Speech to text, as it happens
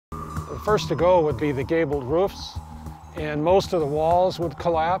The first to go would be the gabled roofs, and most of the walls would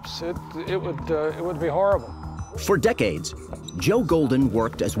collapse. It would be horrible. For decades, Joe Golden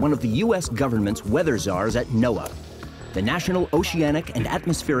worked as one of the U.S. government's weather czars at NOAA, the National Oceanic and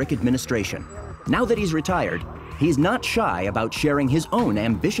Atmospheric Administration. Now that he's retired, he's not shy about sharing his own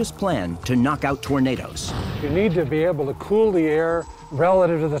ambitious plan to knock out tornadoes. You need to be able to cool the air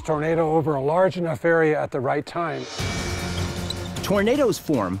relative to the tornado over a large enough area at the right time. Tornadoes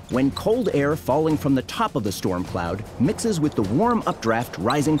form when cold air falling from the top of the storm cloud mixes with the warm updraft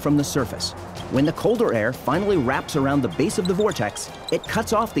rising from the surface. When the colder air finally wraps around the base of the vortex, it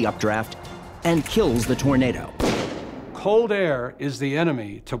cuts off the updraft and kills the tornado. Cold air is the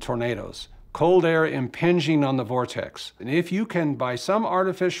enemy to tornadoes. Cold air impinging on the vortex. And if you can, by some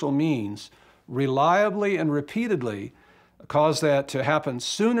artificial means, reliably and repeatedly cause that to happen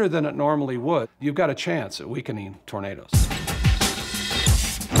sooner than it normally would, you've got a chance at weakening tornadoes.